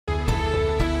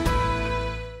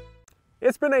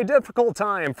It's been a difficult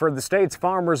time for the state's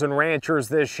farmers and ranchers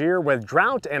this year with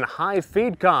drought and high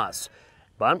feed costs.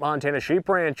 But Montana sheep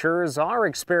ranchers are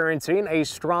experiencing a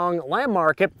strong lamb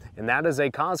market, and that is a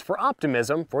cause for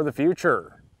optimism for the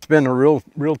future. It's been a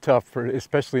real tough,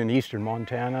 especially in eastern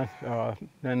Montana.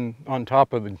 Then on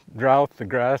top of the drought, the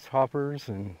grasshoppers,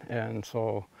 and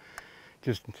so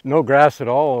just no grass at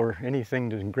all or anything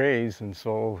to graze, and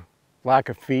so lack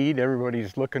of feed.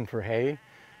 Everybody's looking for hay.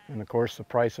 And of course, the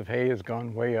price of hay has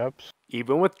gone way up.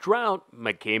 Even with drought,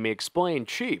 McCamey explained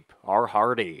sheep are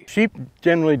hardy. Sheep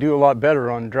generally do a lot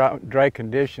better on dry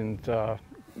conditions.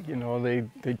 You know, they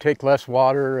take less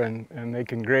water and they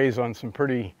can graze on some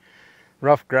pretty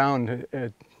rough ground,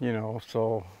 you know,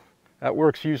 so that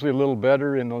works usually a little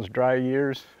better in those dry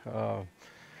years.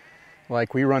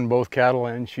 Like we run both cattle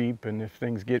and sheep, and if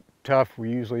things get tough,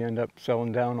 we usually end up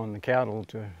selling down on the cattle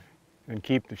and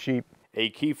keep the sheep. A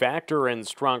key factor in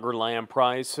stronger lamb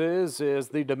prices is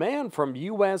the demand from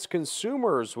U.S.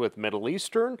 consumers with Middle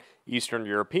Eastern, Eastern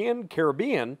European,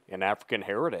 Caribbean, and African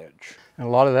heritage. And a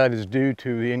lot of that is due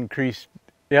to the increased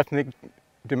ethnic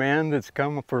demand that's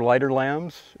come for lighter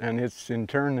lambs, and it's in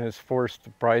turn has forced the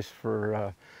price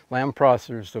for lamb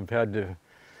processors have had to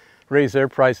raise their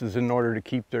prices in order to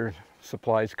keep their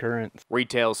supplies current.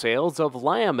 Retail sales of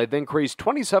lamb have increased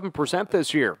 27%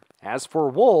 this year. As for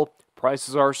wool,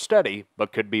 prices are steady,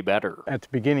 but could be better. At the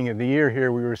beginning of the year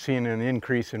here, we were seeing an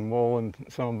increase in wool, and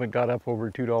some of it got up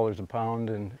over $2 a pound,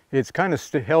 and it's kind of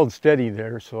held steady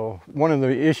there. So one of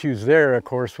the issues there, of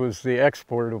course, was the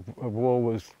export of wool.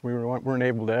 We weren't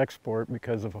able to export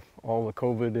because of all the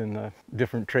COVID and the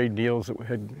different trade deals that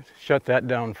had shut that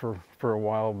down for a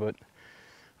while. But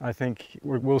I think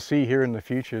we'll see here in the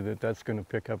future that that's going to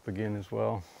pick up again as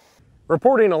well.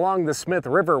 Reporting along the Smith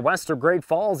River west of Great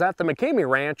Falls at the McCamey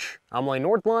Ranch, I'm Lane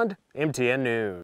Nordlund, MTN News.